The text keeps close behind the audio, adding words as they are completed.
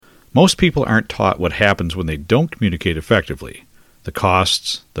Most people aren't taught what happens when they don't communicate effectively. The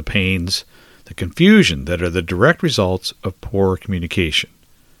costs, the pains, the confusion that are the direct results of poor communication.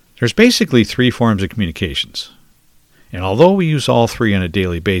 There's basically 3 forms of communications. And although we use all 3 on a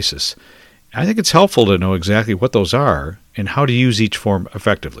daily basis, I think it's helpful to know exactly what those are and how to use each form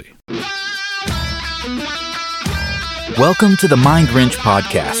effectively. Welcome to the Mind Wrench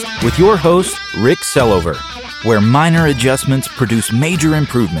Podcast with your host, Rick Sellover, where minor adjustments produce major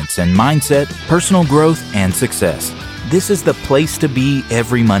improvements in mindset, personal growth, and success. This is the place to be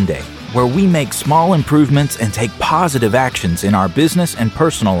every Monday, where we make small improvements and take positive actions in our business and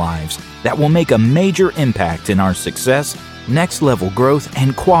personal lives that will make a major impact in our success, next level growth,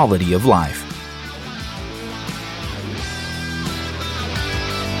 and quality of life.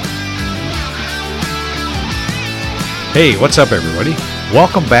 Hey, what's up, everybody?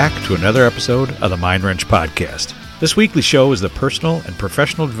 Welcome back to another episode of the Mind Wrench Podcast. This weekly show is the personal and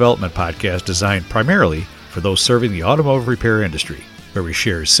professional development podcast designed primarily for those serving the automotive repair industry, where we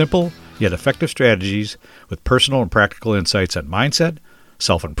share simple yet effective strategies with personal and practical insights on mindset,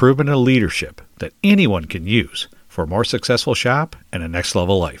 self-improvement, and leadership that anyone can use for a more successful shop and a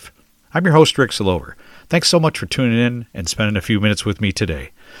next-level life. I'm your host, Rick Sellover. Thanks so much for tuning in and spending a few minutes with me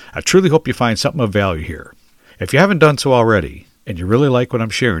today. I truly hope you find something of value here. If you haven't done so already, and you really like what I'm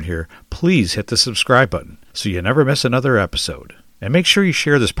sharing here, please hit the subscribe button so you never miss another episode. And make sure you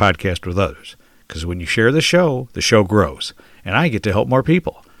share this podcast with others, because when you share the show grows, and I get to help more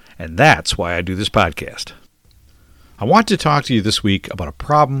people. And that's why I do this podcast. I want to talk to you this week about a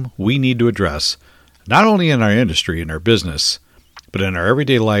problem we need to address, not only in our industry and our business, but in our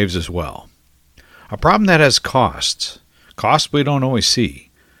everyday lives as well. A problem that has costs we don't always see.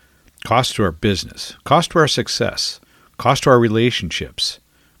 Cost to our business, cost to our success, cost to our relationships,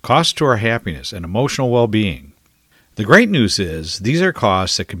 cost to our happiness and emotional well-being. The great news is these are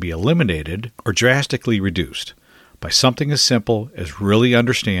costs that can be eliminated or drastically reduced by something as simple as really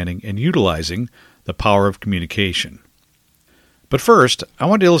understanding and utilizing the power of communication. But first, I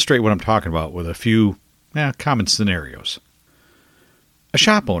want to illustrate what I'm talking about with a few common scenarios. A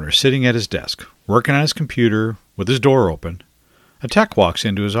shop owner sitting at his desk, working on his computer with his door open. A tech walks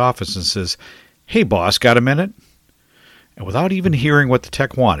into his office and says, "Hey boss, got a minute?" And without even hearing what the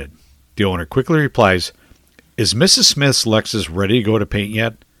tech wanted, the owner quickly replies, "Is Mrs. Smith's Lexus ready to go to paint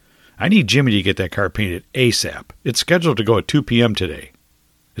yet? I need Jimmy to get that car painted ASAP. It's scheduled to go at 2 p.m. today.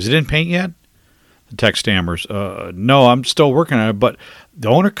 Is it in paint yet?" The tech stammers, "No, I'm still working on it," but the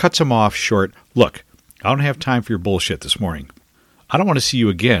owner cuts him off short. "Look, I don't have time for your bullshit this morning. I don't want to see you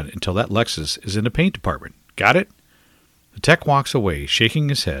again until that Lexus is in the paint department. Got it?" The tech walks away, shaking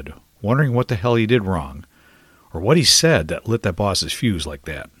his head, wondering what the hell he did wrong, or what he said that lit that boss's fuse like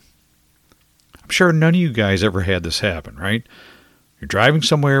that. I'm sure none of you guys ever had this happen, right? You're driving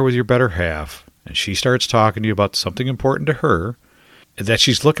somewhere with your better half, and she starts talking to you about something important to her that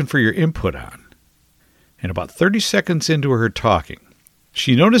she's looking for your input on. And about 30 seconds into her talking,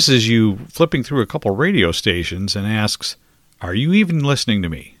 she notices you flipping through a couple radio stations and asks, "Are you even listening to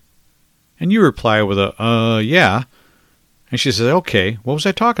me?" And you reply with a, "Yeah." And she says, "Okay, what was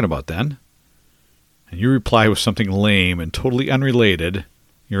I talking about then?" And you reply with something lame and totally unrelated.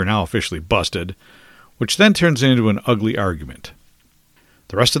 You're now officially busted, which then turns into an ugly argument.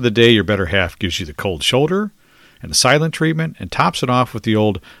 The rest of the day, your better half gives you the cold shoulder and the silent treatment and tops it off with the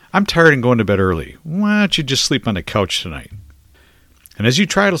old, "I'm tired and going to bed early. Why don't you just sleep on the couch tonight?" And as you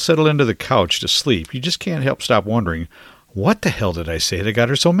try to settle into the couch to sleep, you just can't help stop wondering, what the hell did I say that got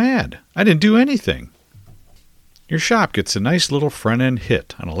her so mad? I didn't do anything. Your shop gets a nice little front-end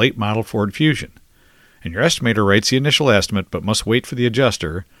hit on a late model Ford Fusion, and your estimator writes the initial estimate but must wait for the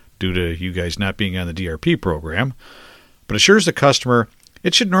adjuster due to you guys not being on the DRP program, but assures the customer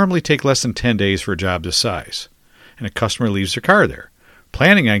it should normally take less than 10 days for a job this size, and the customer leaves their car there,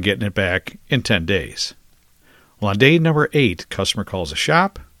 planning on getting it back in 10 days. Well, on day number 8, customer calls the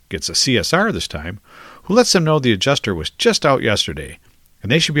shop, gets a CSR this time, who lets them know the adjuster was just out yesterday,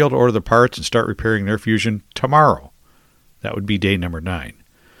 and they should be able to order the parts and start repairing their Fusion tomorrow. That would be day number 9.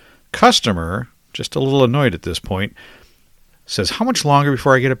 Customer, just a little annoyed at this point, says, "How much longer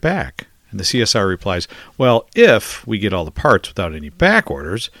before I get it back?" And the CSR replies, "Well, if we get all the parts without any back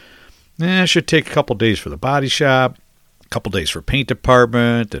orders, it should take a couple days for the body shop, a couple days for paint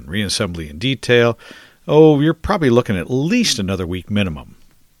department, and reassembly and detail. Oh, you're probably looking at least another week minimum."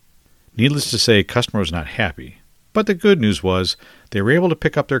 Needless to say, customer was not happy. But the good news was they were able to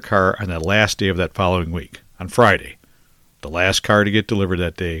pick up their car on the last day of that following week, on Friday. The last car to get delivered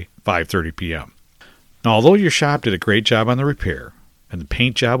that day, 5:30 p.m. Now, although your shop did a great job on the repair, and the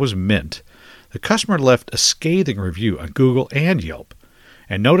paint job was mint, the customer left a scathing review on Google and Yelp,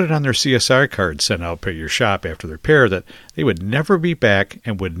 and noted on their CSR cards sent out by your shop after the repair that they would never be back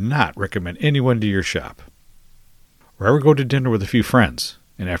and would not recommend anyone to your shop. Or ever go to dinner with a few friends,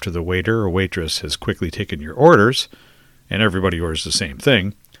 and after the waiter or waitress has quickly taken your orders, and everybody orders the same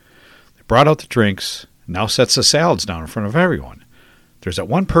thing, they brought out the drinks, and now sets the salads down in front of everyone. There's that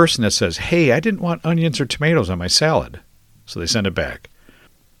one person that says, "Hey, I didn't want onions or tomatoes on my salad," so they send it back.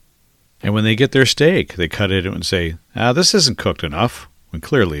 And when they get their steak, they cut it and say, "This isn't cooked enough," when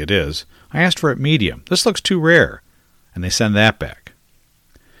clearly it is. "I asked for it medium. This looks too rare," and they send that back.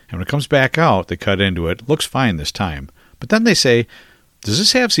 And when it comes back out, they cut into it. Looks fine this time. But then they say, "Does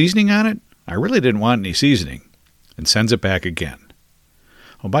this have seasoning on it? I really didn't want any seasoning," and sends it back again.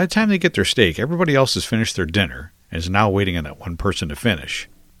 Well, by the time they get their steak, everybody else has finished their dinner and is now waiting on that one person to finish.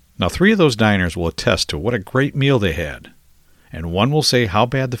 Now, 3 of those diners will attest to what a great meal they had, and one will say how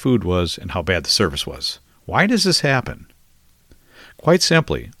bad the food was and how bad the service was. Why does this happen? Quite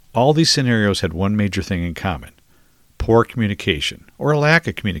simply, all these scenarios had one major thing in common: poor communication, or a lack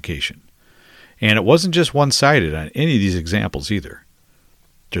of communication. And it wasn't just one-sided on any of these examples either.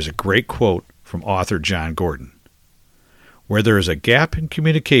 There's a great quote from author John Gordon: "Where there is a gap in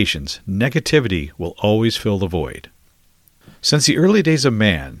communications, negativity will always fill the void." Since the early days of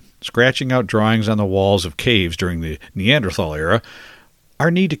man, scratching out drawings on the walls of caves during the Neanderthal era, our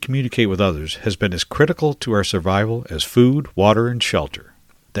need to communicate with others has been as critical to our survival as food, water, and shelter.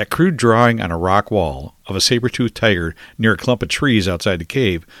 That crude drawing on a rock wall of a saber-toothed tiger near a clump of trees outside the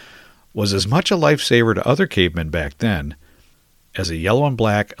cave was as much a lifesaver to other cavemen back then as a yellow and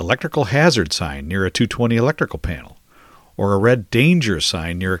black electrical hazard sign near a 220 electrical panel, or a red danger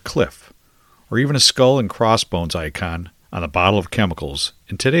sign near a cliff, or even a skull and crossbones icon on a bottle of chemicals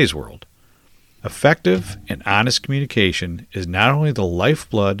in today's world. Effective and honest communication is not only the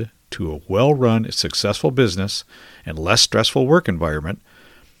lifeblood to a well-run, successful business and less stressful work environment,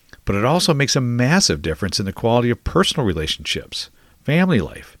 but it also makes a massive difference in the quality of personal relationships, family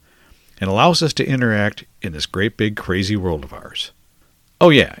life, and allows us to interact in this great big crazy world of ours. Oh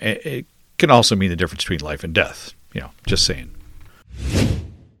yeah, it can also mean the difference between life and death. Just saying.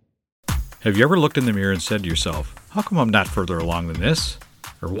 Have you ever looked in the mirror and said to yourself, "How come I'm not further along than this?"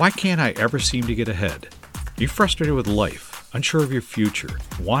 Or "Why can't I ever seem to get ahead?" Are you frustrated with life, unsure of your future,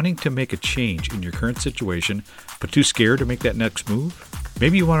 wanting to make a change in your current situation, but too scared to make that next move?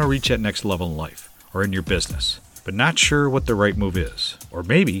 Maybe you want to reach that next level in life or in your business, but not sure what the right move is. Or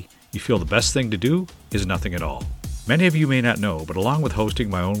maybe you feel the best thing to do is nothing at all. Many of you may not know, but along with hosting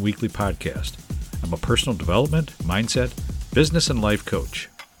my own weekly podcast, I'm a personal development, mindset, business, and life coach,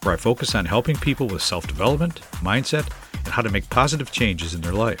 where I focus on helping people with self-development, mindset, and how to make positive changes in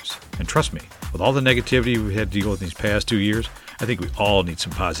their lives. And trust me, with all the negativity we've had to deal with these past 2 years, I think we all need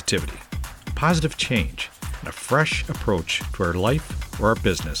some positivity, positive change, and a fresh approach to our life or our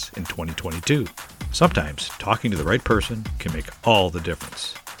business in 2022. Sometimes talking to the right person can make all the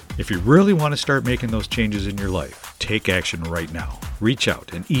difference. If you really want to start making those changes in your life, take action right now. Reach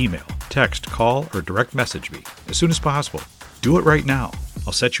out and email, text, call, or direct message me as soon as possible. Do it right now.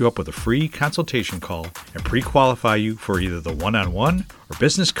 I'll set you up with a free consultation call and pre-qualify you for either the one-on-one or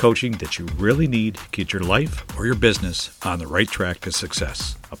business coaching that you really need to get your life or your business on the right track to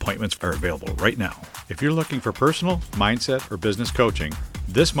success. Appointments are available right now. If you're looking for personal, mindset, or business coaching,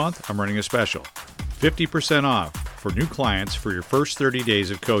 this month I'm running a special. 50% off for new clients for your first 30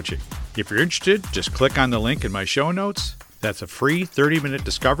 days of coaching. If you're interested, just click on the link in my show notes. That's a free 30-minute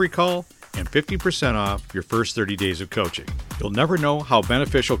discovery call and 50% off your first 30 days of coaching. You'll never know how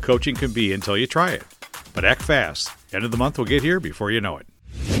beneficial coaching can be until you try it. But act fast. End of the month will get here before you know it.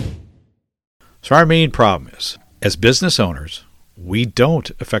 So our main problem is, as business owners, we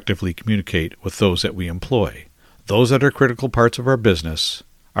don't effectively communicate with those that we employ, those that are critical parts of our business,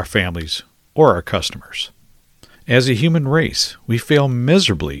 our families, or our customers. As a human race, we fail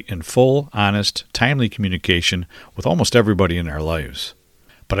miserably in full, honest, timely communication with almost everybody in our lives.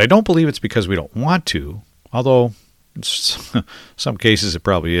 But I don't believe it's because we don't want to, although in some cases it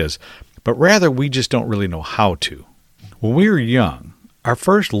probably is, but rather we just don't really know how to. When we were young, our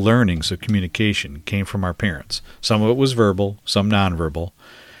first learnings of communication came from our parents. Some of it was verbal, some nonverbal,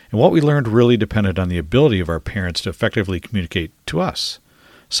 and what we learned really depended on the ability of our parents to effectively communicate to us.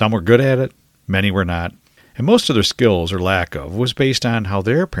 Some were good at it, many were not, and most of their skills or lack of was based on how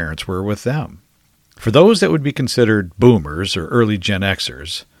their parents were with them. For those that would be considered boomers or early Gen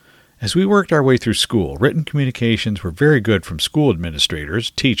Xers, as we worked our way through school, written communications were very good from school administrators,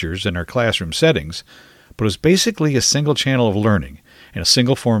 teachers, and our classroom settings, but it was basically a single channel of learning and a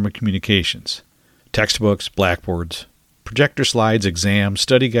single form of communications. Textbooks, blackboards, projector slides, exams,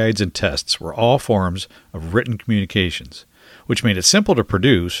 study guides, and tests were all forms of written communications, which made it simple to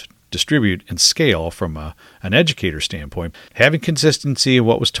produce, distribute, and scale from an educator standpoint. Having consistency in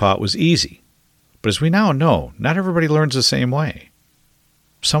what was taught was easy. But as we now know, not everybody learns the same way.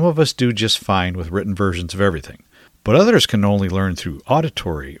 Some of us do just fine with written versions of everything, but others can only learn through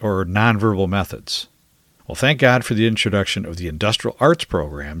auditory or nonverbal methods. Well, thank God for the introduction of the industrial arts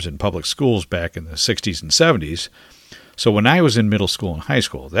programs in public schools back in the 60s and 70s. So when I was in middle school and high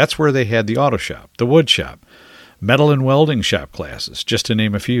school, that's where they had the auto shop, the wood shop, metal and welding shop classes, just to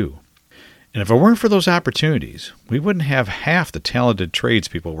name a few. And if it weren't for those opportunities, we wouldn't have half the talented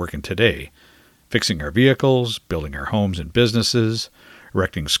tradespeople working today, fixing our vehicles, building our homes and businesses,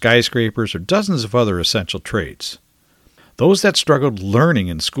 erecting skyscrapers, or dozens of other essential trades. Those that struggled learning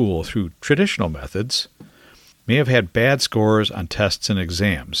in school through traditional methods may have had bad scores on tests and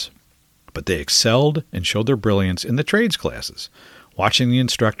exams, but they excelled and showed their brilliance in the trades classes, watching the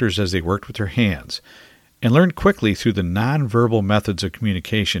instructors as they worked with their hands, and learned quickly through the nonverbal methods of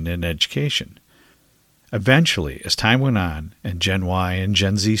communication in education. Eventually, as time went on and Gen Y and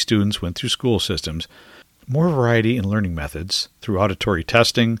Gen Z students went through school systems, more variety in learning methods through auditory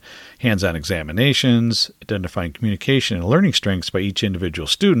testing, hands-on examinations, identifying communication and learning strengths by each individual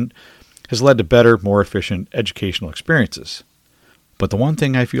student has led to better, more efficient educational experiences. But the one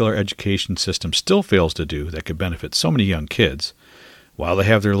thing I feel our education system still fails to do that could benefit so many young kids, while they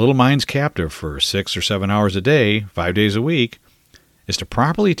have their little minds captive for 6 or 7 hours a day, 5 days a week, is to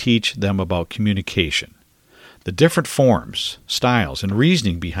properly teach them about communication. The different forms, styles, and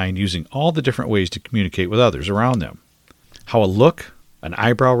reasoning behind using all the different ways to communicate with others around them. How a look, an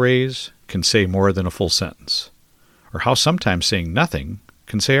eyebrow raise, can say more than a full sentence. Or how sometimes saying nothing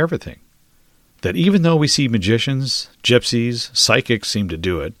can say everything. That even though we see magicians, gypsies, psychics seem to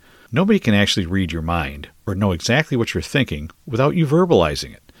do it, nobody can actually read your mind or know exactly what you're thinking without you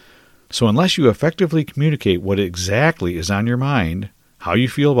verbalizing it. So unless you effectively communicate what exactly is on your mind, how you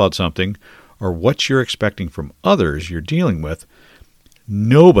feel about something, or what you're expecting from others you're dealing with,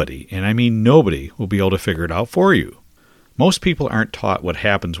 nobody, and I mean nobody, will be able to figure it out for you. Most people aren't taught what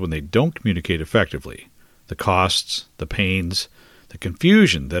happens when they don't communicate effectively, the costs, the pains, the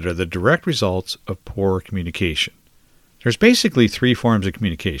confusion that are the direct results of poor communication. There's basically 3 forms of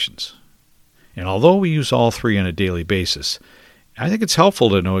communications, and although we use all 3 on a daily basis, I think it's helpful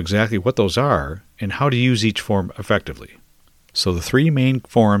to know exactly what those are and how to use each form effectively. So the 3 main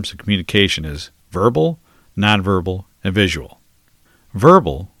forms of communication is verbal, nonverbal, and visual.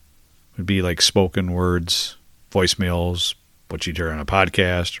 Verbal would be like spoken words, voicemails, what you hear on a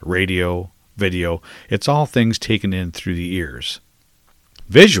podcast, radio, video. It's all things taken in through the ears.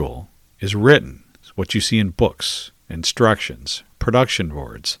 Visual is written. It's what you see in books, instructions, production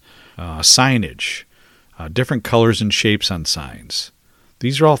boards, signage, different colors and shapes on signs.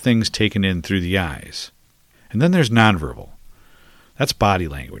 These are all things taken in through the eyes. And then there's nonverbal. That's body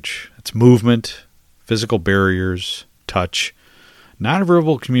language. It's movement, physical barriers, touch.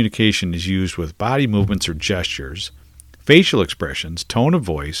 Nonverbal communication is used with body movements or gestures, facial expressions, tone of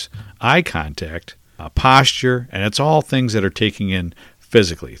voice, eye contact, posture, and it's all things that are taken in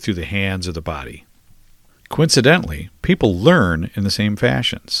physically through the hands or the body. Coincidentally, people learn in the same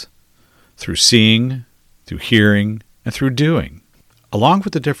fashions, through seeing, through hearing, and through doing. Along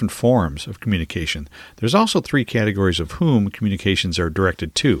with the different forms of communication, there's also 3 categories of whom communications are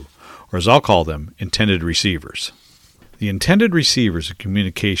directed to, or as I'll call them, intended receivers. The intended receivers of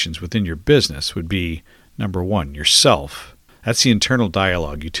communications within your business would be, number 1, yourself. That's the internal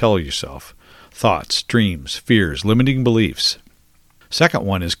dialogue you tell yourself, thoughts, dreams, fears, limiting beliefs. Second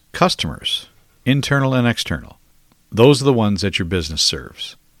one is customers, internal and external. Those are the ones that your business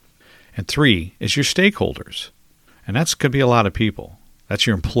serves. And 3 is your stakeholders, and that's could be a lot of people. That's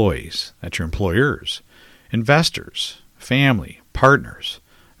your employees, that's your employers, investors, family, partners,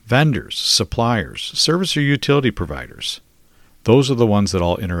 vendors, suppliers, service or utility providers. Those are the ones that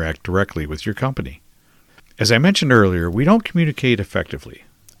all interact directly with your company. As I mentioned earlier, we don't communicate effectively,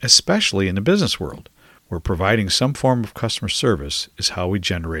 especially in the business world, where providing some form of customer service is how we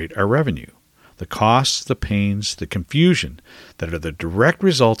generate our revenue. The costs, the pains, the confusion that are the direct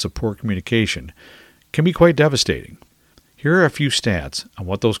results of poor communication can be quite devastating. Here are a few stats on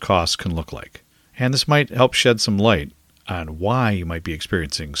what those costs can look like, and this might help shed some light on why you might be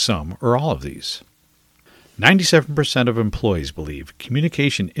experiencing some or all of these. 97% of employees believe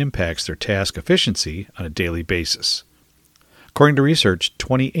communication impacts their task efficiency on a daily basis. According to research,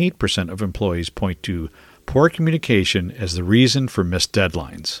 28% of employees point to poor communication as the reason for missed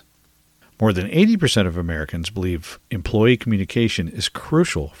deadlines. More than 80% of Americans believe employee communication is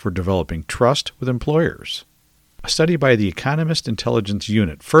crucial for developing trust with employers. A study by the Economist Intelligence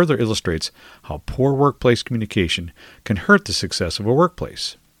Unit further illustrates how poor workplace communication can hurt the success of a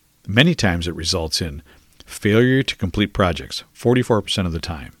workplace. Many times it results in failure to complete projects, 44% of the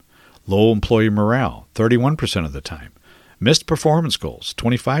time, low employee morale, 31% of the time, missed performance goals,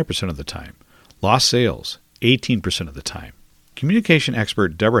 25% of the time, lost sales, 18% of the time. Communication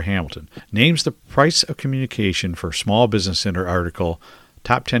expert Deborah Hamilton names the price of communication for Small Business in her article,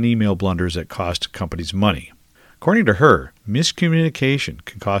 Top 10 Email Blunders That Cost Companies Money. According to her, miscommunication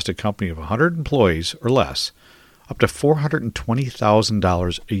can cost a company of 100 employees or less up to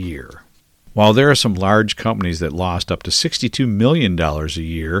 $420,000 a year. While there are some large companies that lost up to $62 million a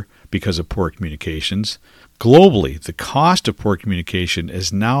year because of poor communications, globally, the cost of poor communication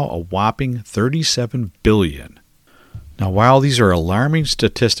is now a whopping $37 billion. Now, while these are alarming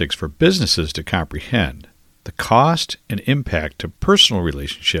statistics for businesses to comprehend, the cost and impact to personal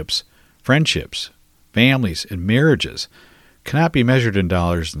relationships, friendships, families, and marriages cannot be measured in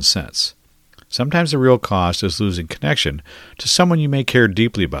dollars and cents. Sometimes the real cost is losing connection to someone you may care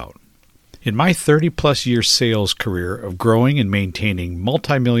deeply about. In my 30-plus year sales career of growing and maintaining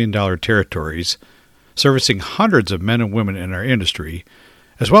multi-million-dollar territories, servicing hundreds of men and women in our industry,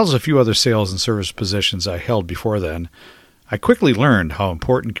 as well as a few other sales and service positions I held before then, I quickly learned how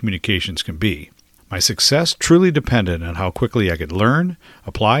important communications can be. My success truly depended on how quickly I could learn,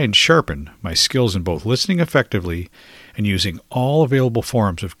 apply, and sharpen my skills in both listening effectively and using all available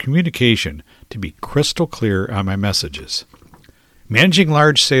forms of communication to be crystal clear on my messages. Managing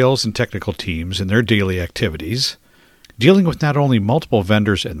large sales and technical teams in their daily activities, dealing with not only multiple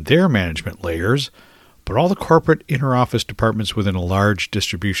vendors and their management layers, but all the corporate inter-office departments within a large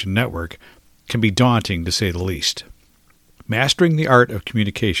distribution network can be daunting to say the least. Mastering the art of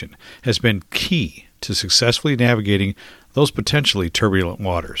communication has been key to successfully navigating those potentially turbulent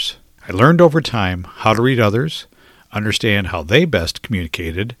waters. I learned over time how to read others, understand how they best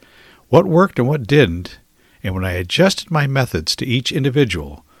communicated, what worked and what didn't, and when I adjusted my methods to each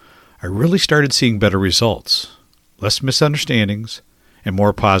individual, I really started seeing better results, less misunderstandings, and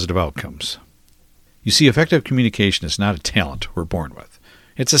more positive outcomes. You see, effective communication is not a talent we're born with.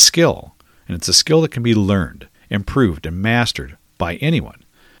 It's a skill, and it's a skill that can be learned, improved, and mastered by anyone.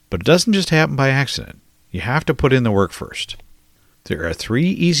 But it doesn't just happen by accident. You have to put in the work first. There are 3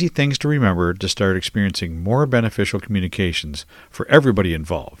 easy things to remember to start experiencing more beneficial communications for everybody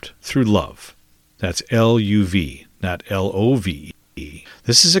involved through love. That's L-U-V, not L-O-V-E.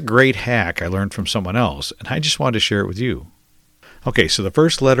 This is a great hack I learned from someone else, and I just wanted to share it with you. Okay, so the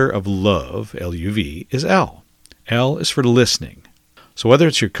first letter of love, L-U-V, is L. L is for listening. So whether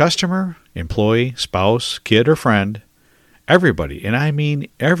it's your customer, employee, spouse, kid, or friend, everybody, and I mean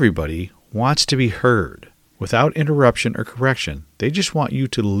everybody, wants to be heard. Without interruption or correction, they just want you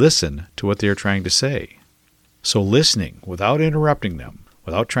to listen to what they are trying to say. So listening without interrupting them,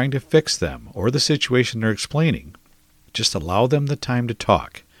 without trying to fix them or the situation they're explaining, just allow them the time to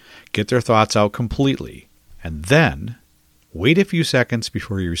talk, get their thoughts out completely, and then wait a few seconds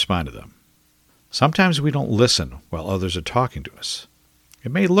before you respond to them. Sometimes we don't listen while others are talking to us.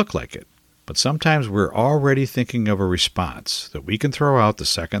 It may look like it, but sometimes we're already thinking of a response that we can throw out the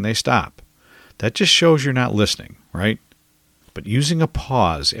second they stop. That just shows you're not listening, right? But using a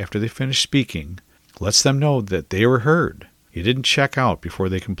pause after they finish speaking lets them know that they were heard. You didn't check out before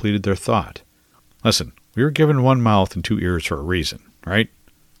they completed their thought. Listen, we were given 1 mouth and 2 ears for a reason, right?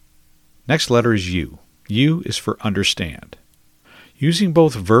 Next letter is U. U is for understand. Using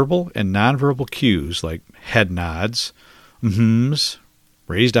both verbal and nonverbal cues like head nods, mm-hms,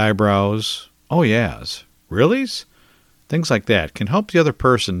 raised eyebrows, oh yeahs, reallys, things like that can help the other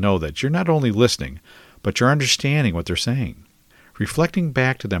person know that you're not only listening, but you're understanding what they're saying. Reflecting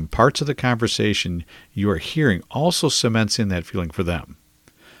back to them parts of the conversation you are hearing also cements in that feeling for them.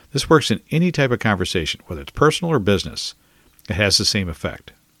 This works in any type of conversation, whether it's personal or business. It has the same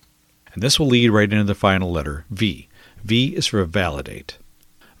effect. And this will lead right into the final letter, V. V is for validate.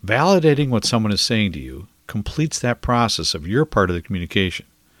 Validating what someone is saying to you completes that process of your part of the communication.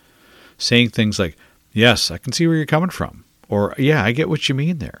 Saying things like, yes, I can see where you're coming from, or yeah, I get what you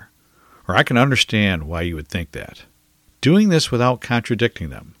mean there, or I can understand why you would think that. Doing this without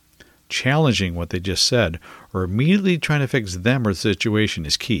contradicting them, challenging what they just said, or immediately trying to fix them or the situation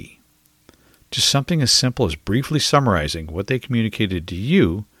is key. Just something as simple as briefly summarizing what they communicated to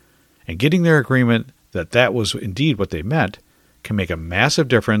you and getting their agreement that that was indeed what they meant can make a massive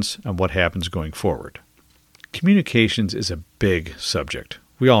difference on what happens going forward. Communications is a big subject.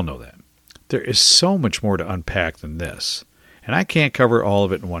 We all know that. There is so much more to unpack than this, and I can't cover all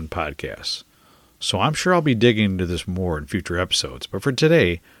of it in one podcast. So I'm sure I'll be digging into this more in future episodes, but for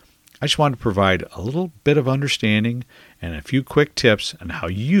today, I just wanted to provide a little bit of understanding and a few quick tips on how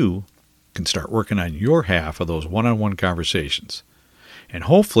you can start working on your half of those one-on-one conversations. And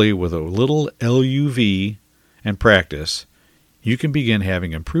hopefully with a little LUV and practice, you can begin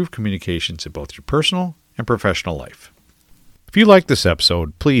having improved communications in both your personal and professional life. If you like this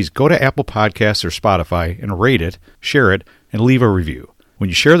episode, please go to Apple Podcasts or Spotify and rate it, share it, and leave a review. When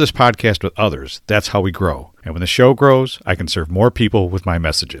you share this podcast with others, that's how we grow. And when the show grows, I can serve more people with my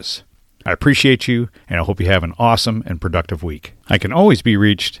messages. I appreciate you, and I hope you have an awesome and productive week. I can always be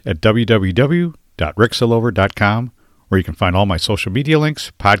reached at www.ricksillover.com, where you can find all my social media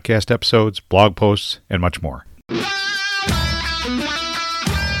links, podcast episodes, blog posts, and much more.